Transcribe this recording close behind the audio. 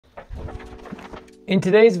In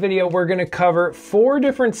today's video, we're going to cover 4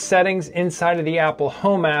 different settings inside of the Apple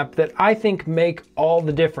Home app that I think make all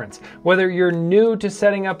the difference. Whether you're new to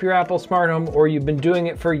setting up your Apple Smart Home or you've been doing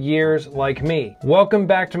it for years like me. Welcome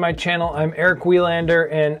back to my channel. I'm Eric Welander,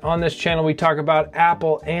 and on this channel we talk about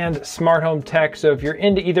Apple and smart home tech. So if you're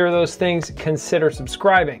into either of those things, consider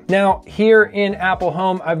subscribing. Now, here in Apple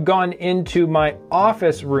Home, I've gone into my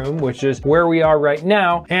office room, which is where we are right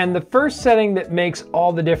now. And the first setting that makes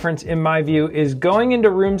all the difference in my view is going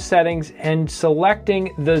into room settings and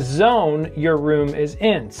selecting the zone your room is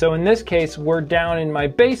in. So in this case, we're down in my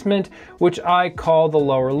basement, which I call the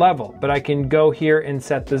lower level, but I can go here and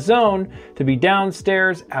set the zone to be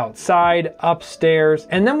downstairs, outside, upstairs.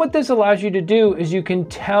 And then what this allows you to do is you can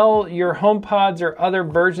tell your HomePods or other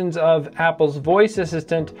versions of Apple's voice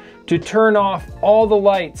assistant to turn off all the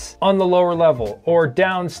lights on the lower level or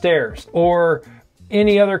downstairs or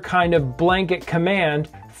any other kind of blanket command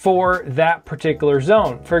for that particular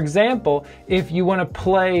zone. For example, if you want to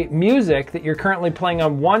play music that you're currently playing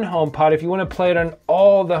on one HomePod, if you want to play it on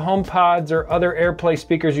all the HomePods or other AirPlay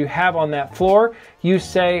speakers you have on that floor, you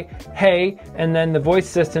say, hey, and then the voice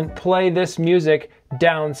assistant, play this music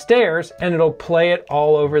downstairs, and it'll play it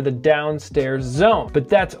all over the downstairs zone. But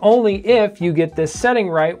that's only if you get this setting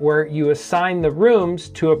right where you assign the rooms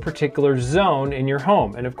to a particular zone in your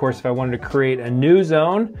home. And of course, if I wanted to create a new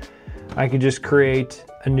zone, I could just create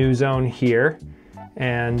a new zone here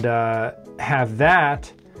and have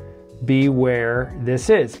that be where this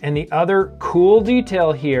is. And the other cool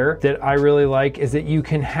detail here that I really like is that you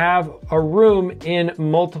can have a room in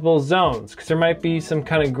multiple zones, because there might be some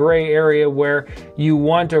kind of gray area where you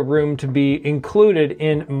want a room to be included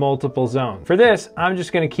in multiple zones. For this, I'm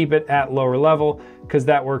just going to keep it at lower level because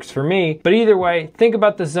that works for me. But either way, think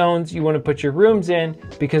about the zones you want to put your rooms in,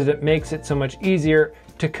 because it makes it so much easier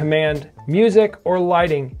to command music or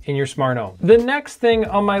lighting in your smart home. The next thing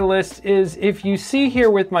on my list is, if you see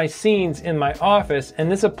here with my scenes in my office,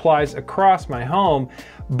 and this applies across my home,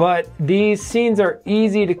 but these scenes are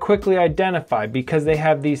easy to quickly identify because they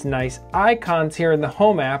have these nice icons here in the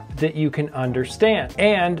Home app that you can understand.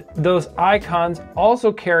 And those icons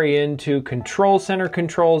also carry into control center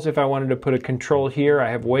controls. If I wanted to put a control here, I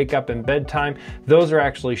have wake up and bedtime. Those are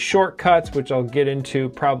actually shortcuts, which I'll get into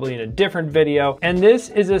probably in a different video. And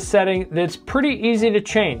this is a setting that's pretty easy to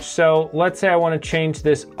change. So let's say I want to change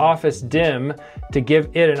this office dim to give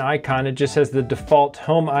it an icon. It just has the default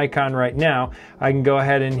home icon right now. I can go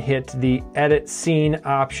ahead and hit the edit scene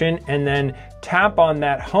option and then tap on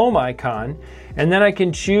that home icon. And then I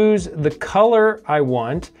can choose the color I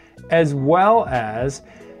want, as well as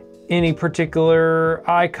any particular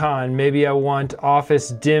icon. Maybe I want office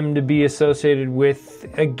dim to be associated with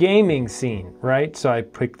a gaming scene, right? So I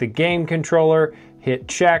pick the game controller, hit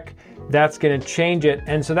check. That's going to change it.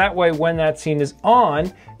 And so that way, when that scene is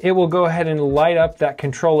on, it will go ahead and light up that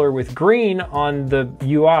controller with green on the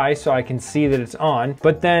UI so I can see that it's on.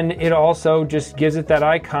 But then it also just gives it that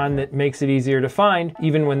icon that makes it easier to find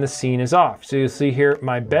even when the scene is off. So you'll see here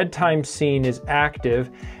my bedtime scene is active,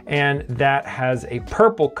 and that has a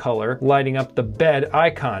purple color lighting up the bed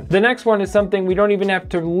icon. The next one is something we don't even have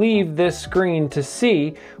to leave this screen to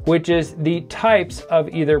see, which is the types of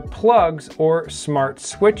either plugs or smart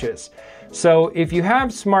switches. So if you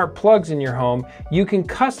have smart plugs in your home, you can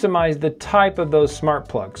customize the type of those smart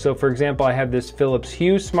plugs. So for example, I have this Philips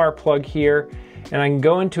Hue smart plug here, and I can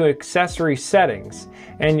go into accessory settings,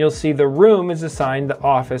 and you'll see the room is assigned the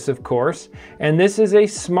office, of course. And this is a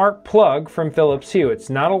smart plug from Philips Hue. It's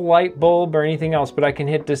not a light bulb or anything else, but I can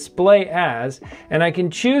hit display as, and I can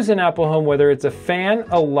choose in Apple Home whether it's a fan,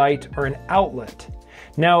 a light, or an outlet.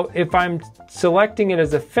 Now, if I'm selecting it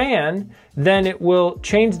as a fan, then it will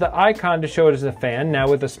change the icon to show it as a fan. Now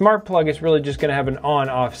with a smart plug, it's really just gonna have an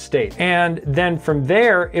on-off state. And then from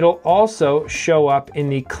there, it'll also show up in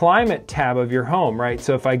the climate tab of your home, right?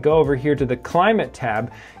 So if I go over here to the climate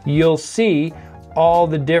tab, you'll see all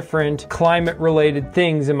the different climate related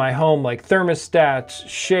things in my home, like thermostats,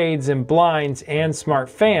 shades and blinds, and smart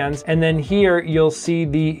fans. And then here you'll see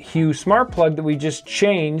the Hue smart plug that we just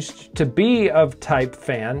changed to be of type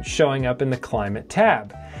fan showing up in the climate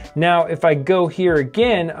tab. Now, if I go here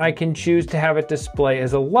again, I can choose to have it display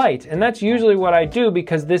as a light. And that's usually what I do,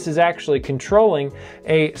 because this is actually controlling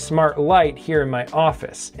a smart light here in my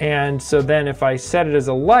office. And so then if I set it as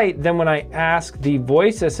a light, then when I ask the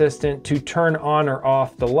voice assistant to turn on or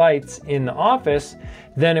off the lights in the office,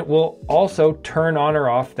 then it will also turn on or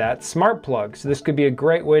off that smart plug. So this could be a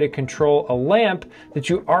great way to control a lamp that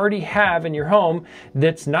you already have in your home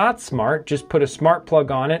that's not smart. Just put a smart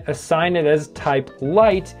plug on it, assign it as type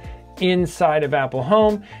light inside of Apple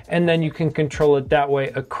Home, and then you can control it that way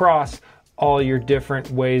across all your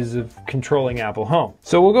different ways of controlling Apple Home.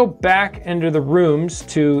 So we'll go back into the rooms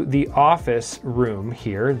to the office room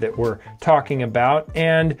here that we're talking about,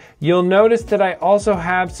 and you'll notice that I also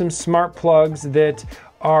have some smart plugs that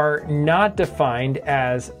are not defined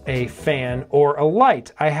as a fan or a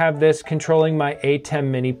light. I have this controlling my A10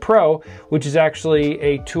 Mini Pro, which is actually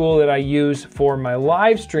a tool that I use for my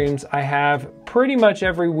live streams I have pretty much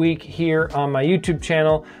every week here on my YouTube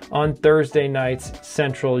channel on Thursday nights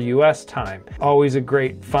Central US time. Always a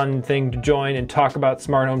great fun thing to join and talk about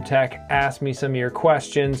smart home tech, ask me some of your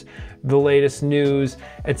questions, the latest news,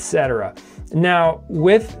 etc. Now,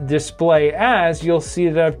 with display as, you'll see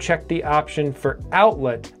that I've checked the option for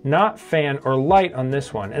outlet, not fan or light on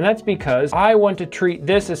this one. And that's because I want to treat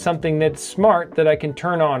this as something that's smart that I can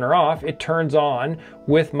turn on or off. It turns on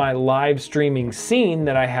with my live streaming scene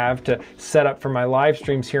that I have to set up for my live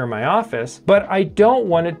streams here in my office, but I don't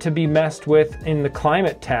want it to be messed with in the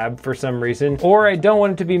climate tab for some reason, or I don't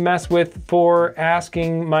want it to be messed with for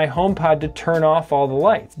asking my HomePod to turn off all the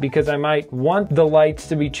lights, because I might want the lights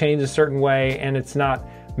to be changed a certain way and it's not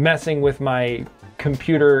messing with my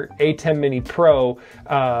computer A10 Mini Pro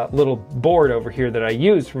little board over here that I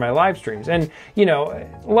use for my live streams. And you know,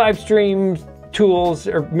 live streams tools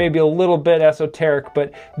are maybe a little bit esoteric,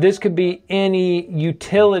 but this could be any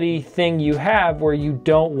utility thing you have where you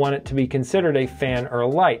don't want it to be considered a fan or a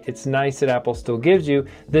light. It's nice that Apple still gives you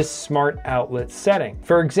this smart outlet setting.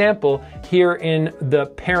 For example, here in the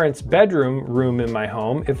parents' bedroom room in my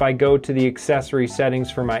home, if I go to the accessory settings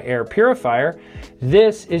for my air purifier,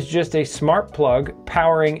 this is just a smart plug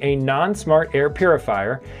powering a non-smart air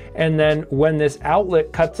purifier. And then when this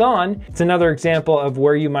outlet cuts on, it's another example of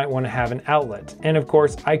where you might want to have an outlet. And of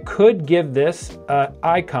course, I could give this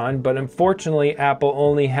icon, but unfortunately, Apple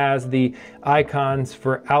only has the icons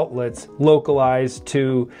for outlets localized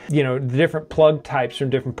to, you know, the different plug types from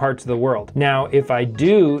different parts of the world. Now, if I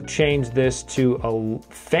do change this to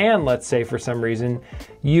a fan, let's say for some reason,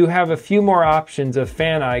 you have a few more options of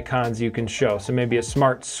fan icons you can show. So maybe a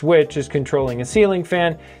smart switch is controlling a ceiling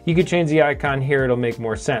fan. You could change the icon here, it'll make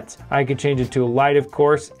more sense. I could change it to a light, of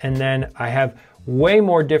course, and then I have way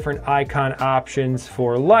more different icon options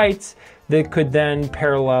for lights that could then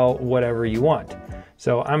parallel whatever you want.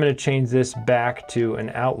 So I'm going to change this back to an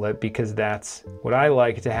outlet because that's what I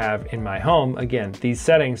like to have in my home. Again, these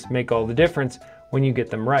settings make all the difference when you get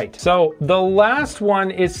them right. So the last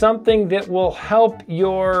one is something that will help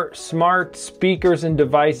your smart speakers and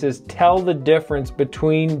devices tell the difference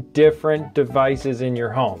between different devices in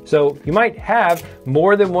your home. So you might have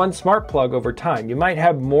more than one smart plug over time. You might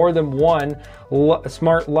have more than one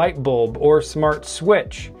smart light bulb or smart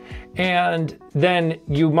switch. And then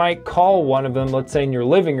you might call one of them, let's say in your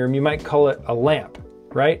living room, you might call it a lamp,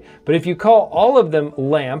 right? But if you call all of them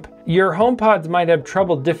lamp, your HomePods might have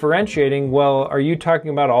trouble differentiating, well, are you talking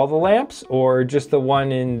about all the lamps or just the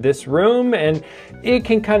one in this room? And it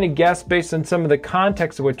can kind of guess based on some of the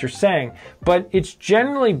context of what you're saying. But it's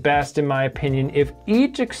generally best, in my opinion, if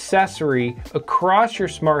each accessory across your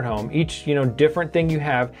smart home, each, you know, different thing you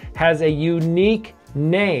have, has a unique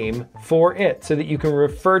name for it so that you can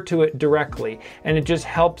refer to it directly, and it just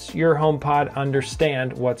helps your HomePod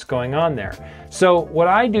understand what's going on there. So what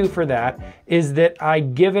I do for that is that I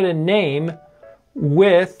give it a name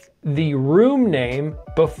with the room name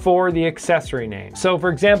before the accessory name. So for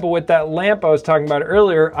example, with that lamp I was talking about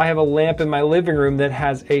earlier, I have a lamp in my living room that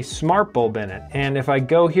has a smart bulb in it. And if I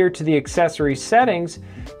go here to the accessory settings,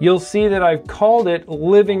 you'll see that I've called it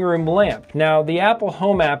living room lamp. Now the Apple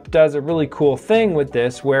Home app does a really cool thing with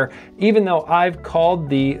this where even though I've called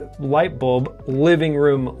the light bulb living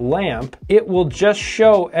room lamp, it will just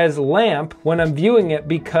show as lamp when I'm viewing it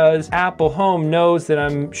because Apple Home knows that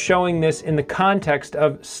I'm showing this in the context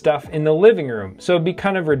of stuff in the living room. So it'd be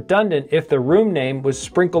kind of redundant if the room name was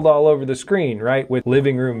sprinkled all over the screen, right? With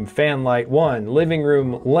living room fan light 1, living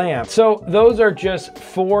room lamp. So those are just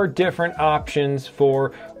 4 different options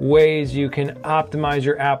for ways you can optimize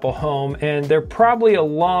your Apple Home, and there are probably a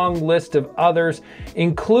long list of others,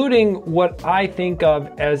 including what I think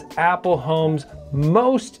of as Apple Home's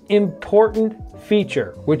most important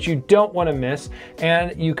feature, which you don't want to miss.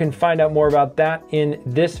 And you can find out more about that in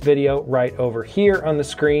this video right over here on the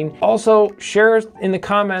screen. Also, share in the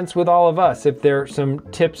comments with all of us if there are some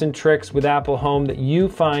tips and tricks with Apple Home that you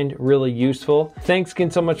find really useful. Thanks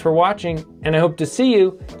again so much for watching, and I hope to see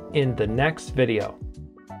you in the next video.